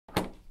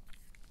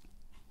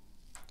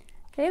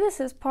Okay, this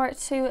is part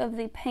 2 of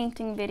the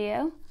painting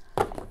video.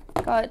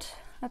 Got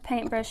a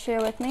paintbrush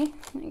here with me.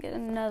 Let me get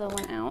another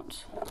one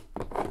out.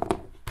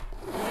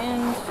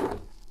 And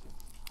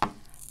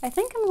I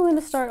think I'm going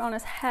to start on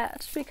his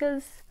hat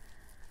because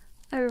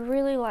I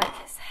really like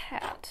his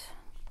hat.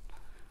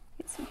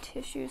 Get some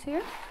tissues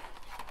here.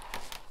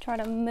 Try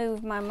to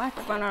move my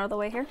microphone out of the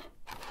way here.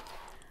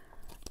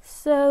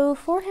 So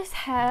for his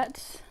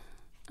hat,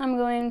 I'm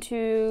going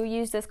to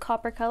use this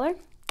copper color.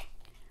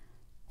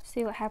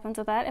 See what happens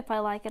with that if I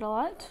like it a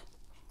lot.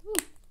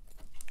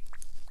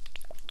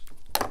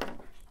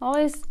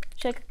 Always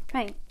shake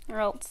paint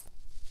or else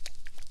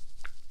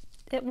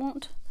it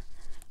won't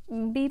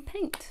be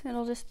paint.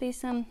 It'll just be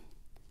some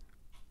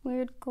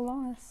weird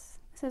gloss.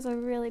 This is a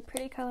really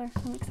pretty color.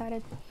 I'm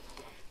excited.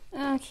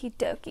 Okie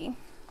dokie.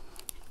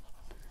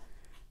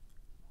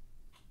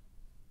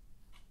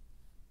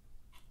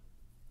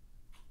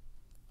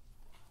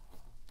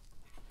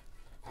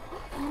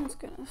 I'm just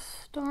gonna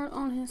start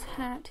on his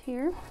hat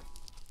here.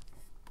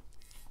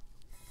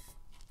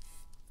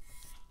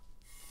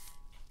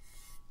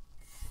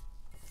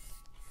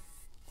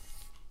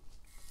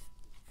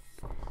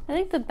 I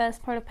think the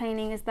best part of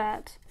painting is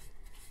that,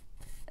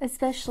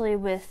 especially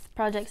with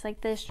projects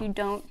like this, you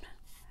don't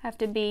have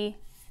to be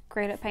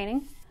great at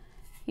painting.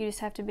 You just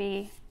have to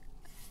be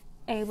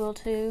able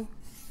to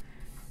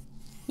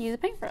use a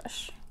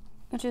paintbrush,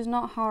 which is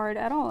not hard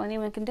at all.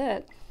 Anyone can do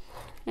it.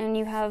 And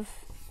you have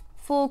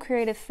full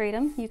creative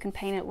freedom. You can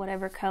paint it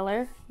whatever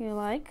color you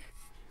like.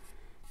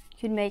 You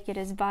can make it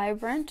as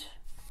vibrant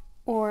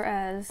or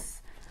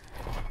as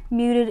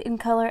muted in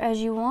color as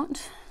you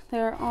want.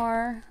 There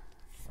are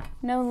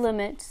no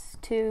limits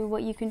to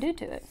what you can do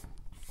to it.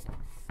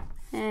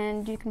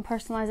 And you can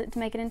personalize it to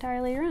make it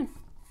entirely your own.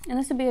 And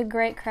this would be a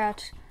great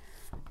craft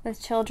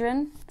with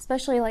children,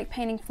 especially like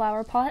painting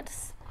flower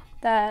pots.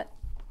 That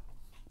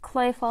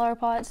clay flower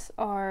pots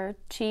are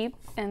cheap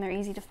and they're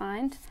easy to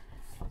find.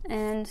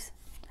 And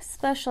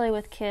especially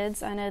with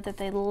kids, I know that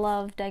they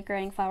love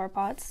decorating flower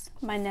pots.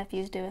 My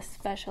nephews do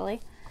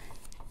especially.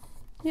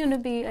 You know,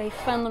 it'd be a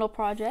fun little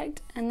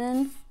project, and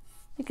then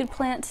you could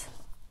plant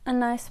a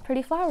nice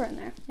pretty flower in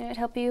there. It'd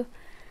help you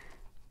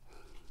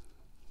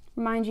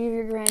remind you of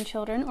your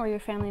grandchildren or your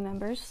family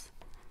members.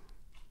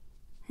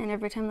 And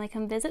every time they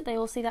come visit, they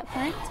will see that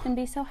plant and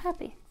be so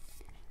happy.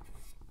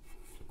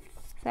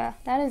 So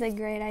that is a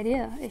great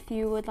idea if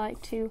you would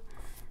like to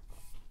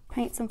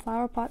paint some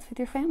flower pots with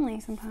your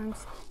family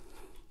sometimes.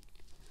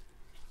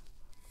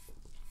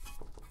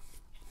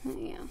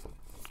 Yeah,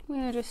 we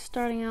are just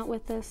starting out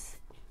with this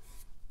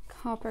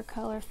copper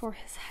color for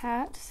his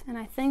hat, and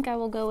I think I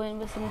will go in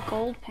with some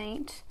gold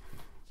paint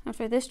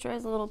after this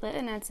dries a little bit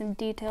and add some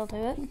detail to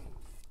it.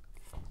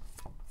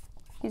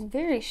 He's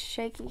very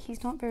shaky.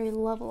 He's not very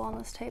level on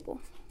this table.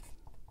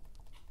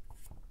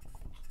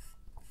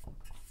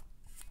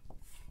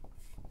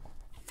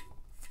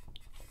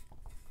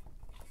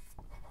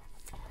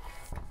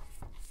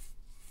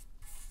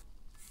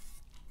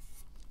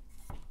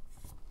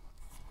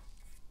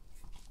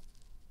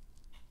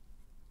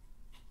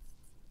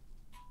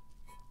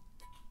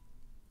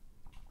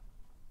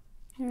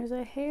 There's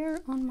a hair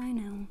on my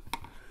gnome.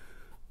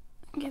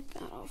 Get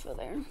that off of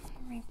there.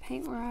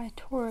 Repaint where I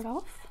tore it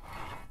off.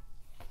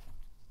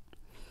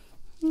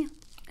 Yeah,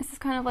 this is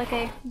kind of like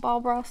a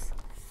Bob Ross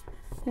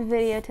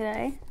video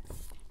today.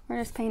 We're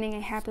just painting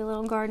a happy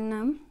little garden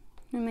gnome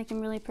and make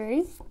him really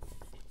pretty.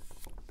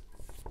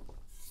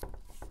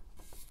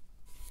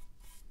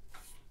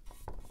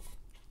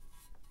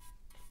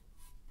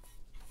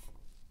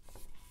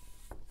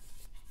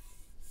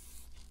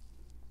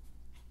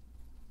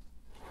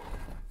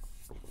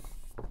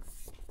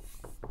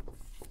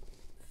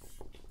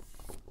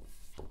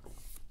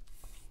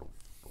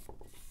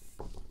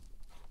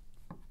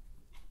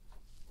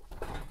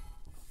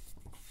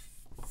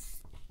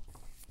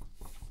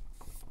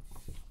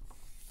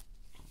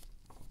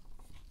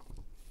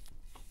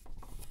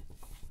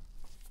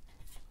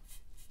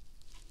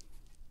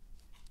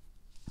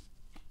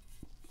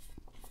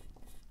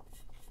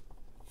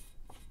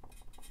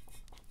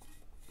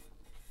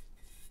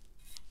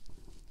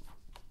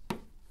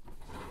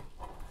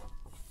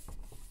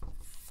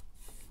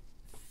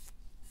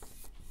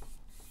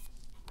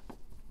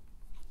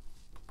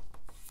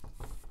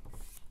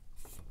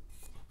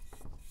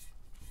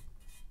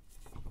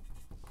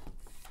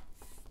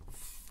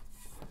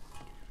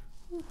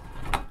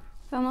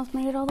 I almost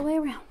made it all the way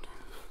around.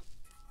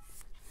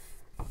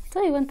 I'll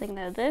tell you one thing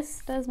though,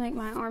 this does make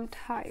my arm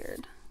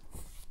tired.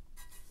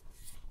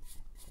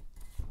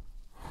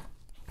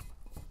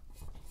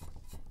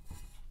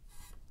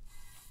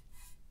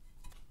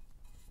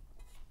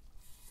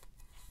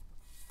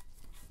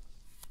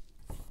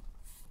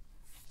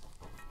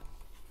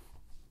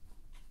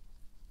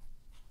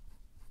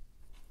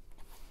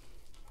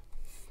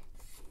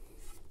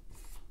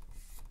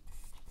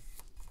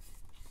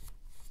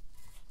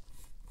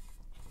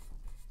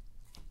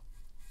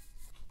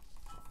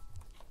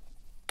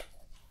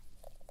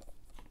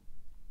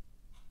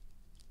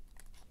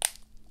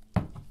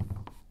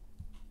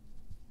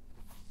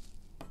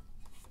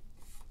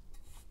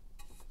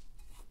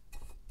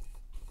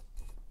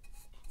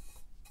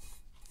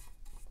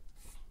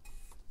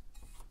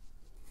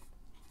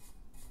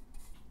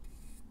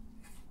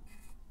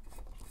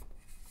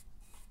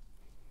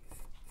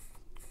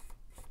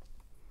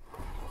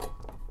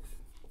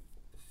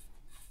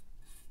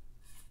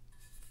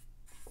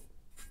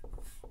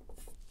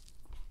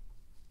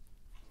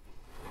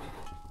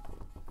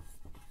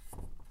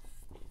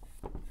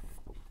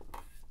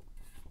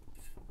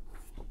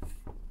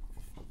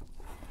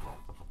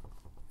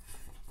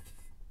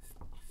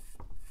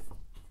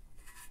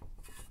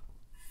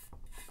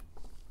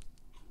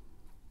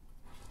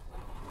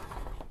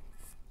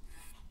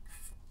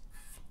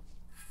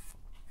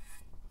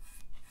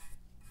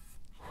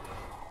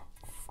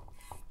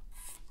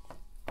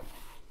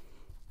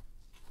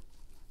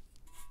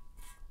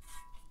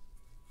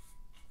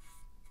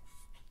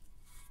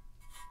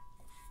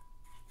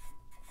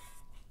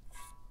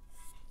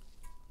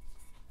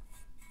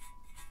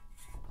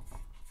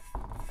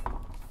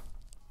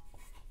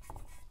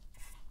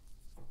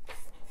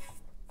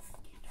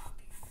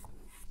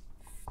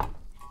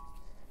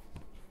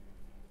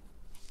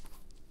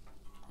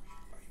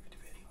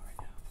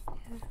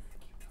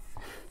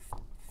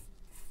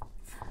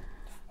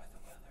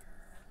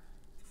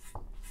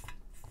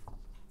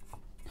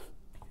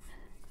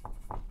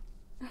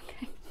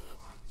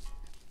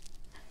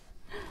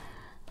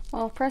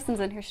 Well, Preston's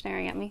in here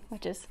staring at me,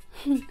 which is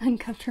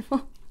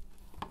uncomfortable.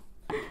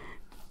 I'm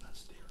not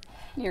staring.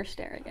 You're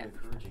staring I'm at me.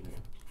 encouraging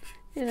you.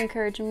 He's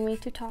encouraging me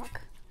to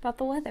talk about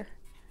the weather.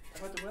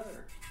 How about the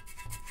weather?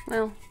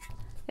 Well,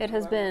 it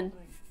has been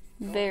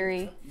New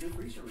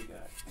freezer we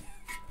got.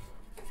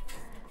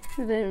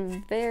 it's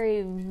been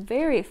very,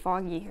 very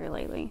foggy here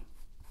lately.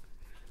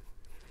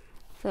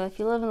 So if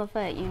you live in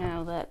Lafayette, you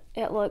know that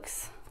it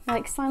looks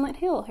like Silent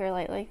Hill here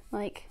lately.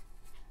 Like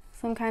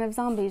some kind of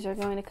zombies are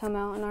going to come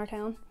out in our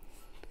town.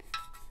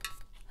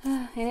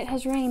 And it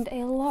has rained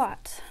a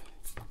lot.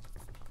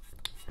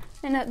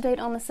 An update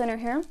on the center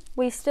here.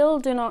 We still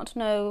do not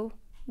know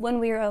when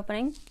we are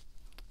opening,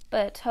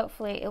 but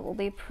hopefully it will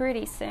be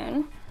pretty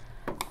soon.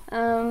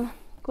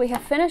 We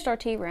have finished our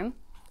tea room.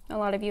 A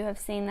lot of you have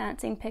seen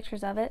that, seen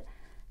pictures of it,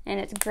 and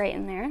it's great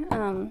in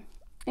there.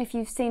 If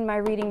you've seen my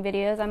reading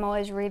videos, I'm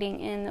always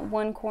reading in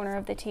one corner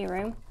of the tea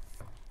room.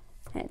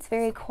 And it's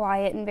very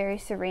quiet and very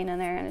serene in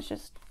there, and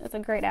it's a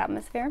great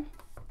atmosphere.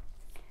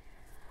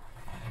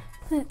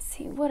 Let's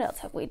see, what else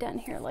have we done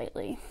here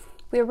lately?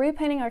 We're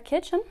repainting our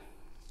kitchen.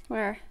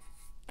 We're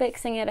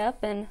fixing it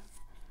up and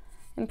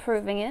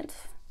improving it,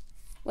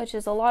 which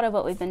is a lot of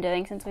what we've been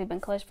doing since we've been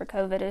closed for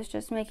COVID, is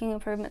just making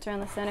improvements around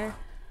the center,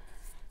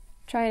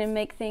 trying to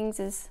make things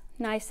as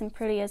nice and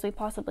pretty as we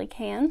possibly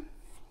can.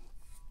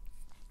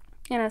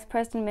 And as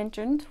Preston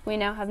mentioned, we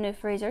now have new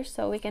freezers,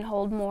 so we can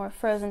hold more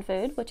frozen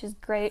food, which is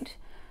great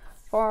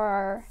for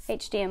our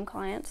HDM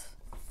clients.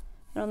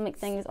 It'll make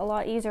things a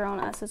lot easier on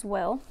us as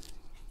well.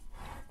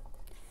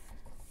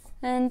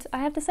 And I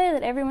have to say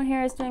that everyone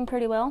here is doing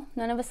pretty well.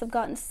 None of us have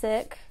gotten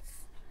sick.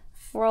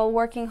 We're all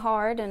working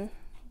hard and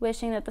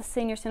wishing that the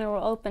senior center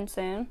will open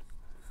soon.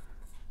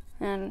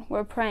 And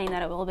we're praying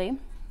that it will be.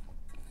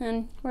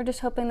 And we're just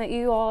hoping that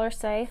you all are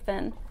safe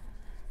and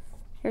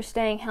you're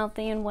staying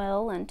healthy and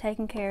well and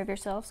taking care of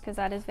yourselves, because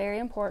that is very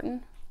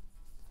important.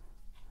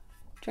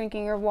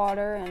 Drinking your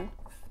water and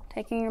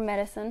taking your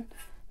medicine,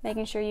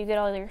 making sure you get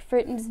all your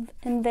fruit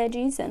and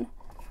veggies, and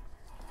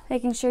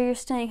making sure you're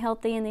staying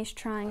healthy in these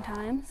trying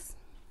times.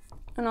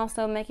 And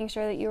also making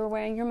sure that you are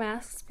wearing your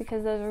masks,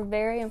 because those are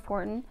very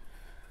important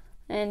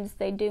and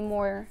they do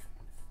more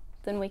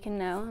than we can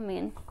know. I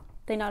mean,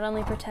 they not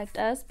only protect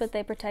us, but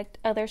they protect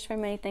others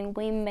from anything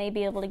we may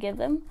be able to give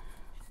them,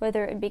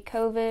 whether it be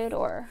COVID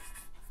or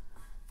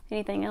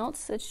anything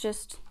else. It's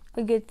just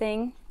a good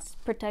thing. It's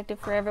protective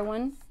for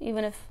everyone,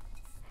 even if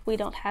we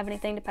don't have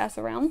anything to pass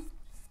around.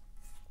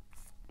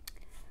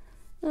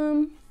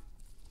 So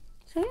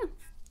yeah.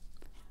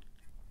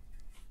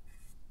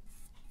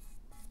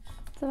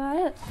 That's about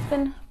it. It's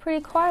been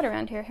pretty quiet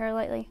around here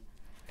lately.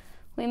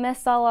 We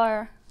miss all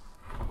our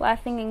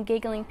laughing and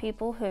giggling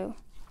people who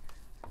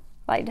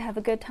like to have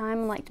a good time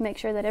and like to make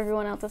sure that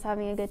everyone else is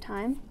having a good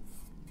time.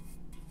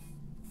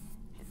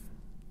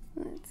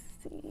 Let's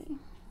see.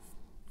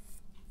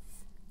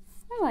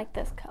 I like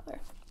this color.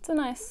 It's a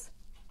nice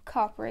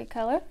coppery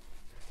color.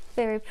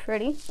 Very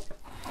pretty.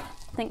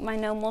 I think my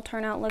gnome will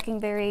turn out looking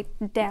very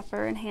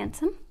dapper and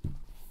handsome.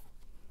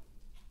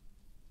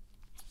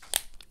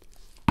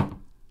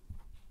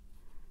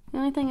 The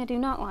only thing I do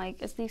not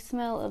like is the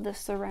smell of the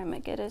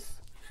ceramic. It is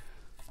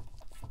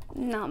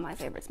not my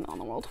favorite smell in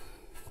the world.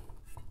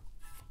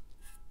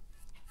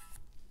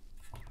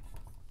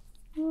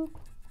 Well,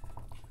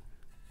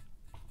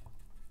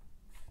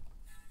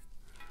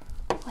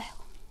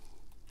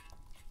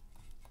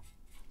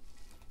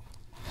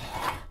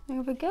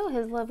 there we go,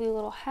 his lovely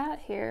little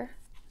hat here.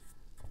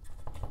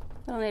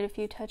 I'll need a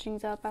few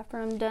touchings up after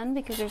I'm done,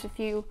 because there's a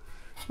few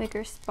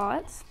bigger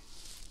spots,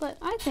 but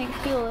I think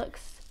he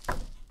looks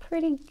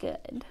pretty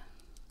good.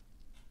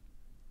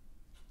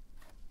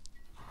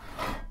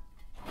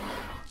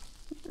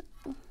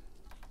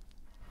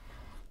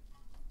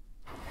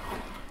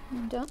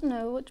 Don't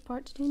know which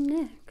part to do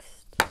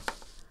next.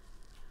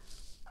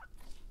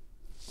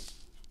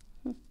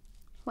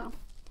 Well,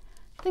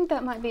 I think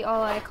that might be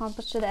all I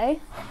accomplished today.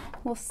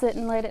 We'll sit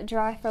and let it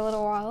dry for a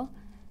little while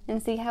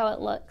and see how it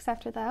looks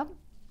after that.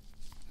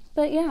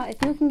 But yeah, if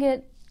you can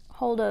get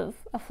hold of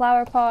a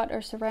flower pot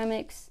or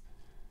ceramics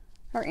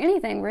or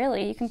anything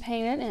really, you can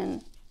paint it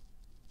and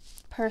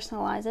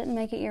personalize it and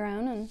make it your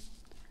own and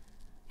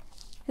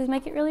just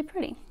make it really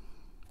pretty.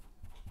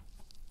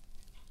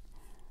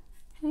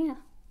 Yeah.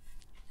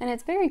 And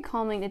it's very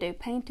calming to do.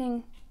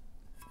 Painting,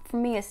 for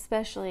me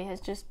especially, has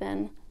just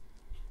been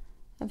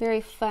a very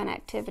fun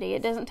activity.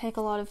 It doesn't take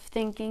a lot of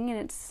thinking, and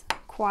it's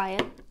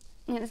quiet,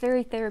 and it's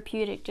very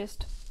therapeutic,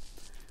 just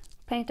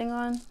painting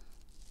on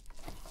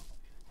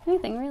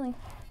anything really.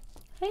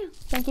 So yeah,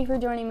 thank you for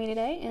joining me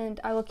today, and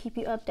I will keep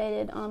you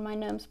updated on my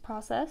gnome's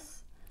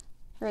process,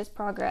 or his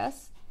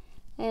progress,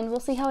 and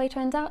we'll see how he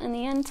turns out in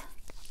the end,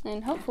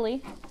 and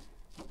hopefully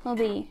he'll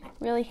be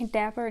really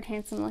dapper and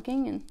handsome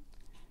looking, and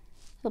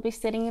he'll be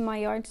sitting in my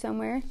yard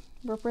somewhere,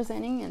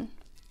 representing and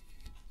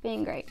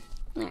being great.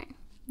 Alright,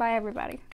 bye everybody.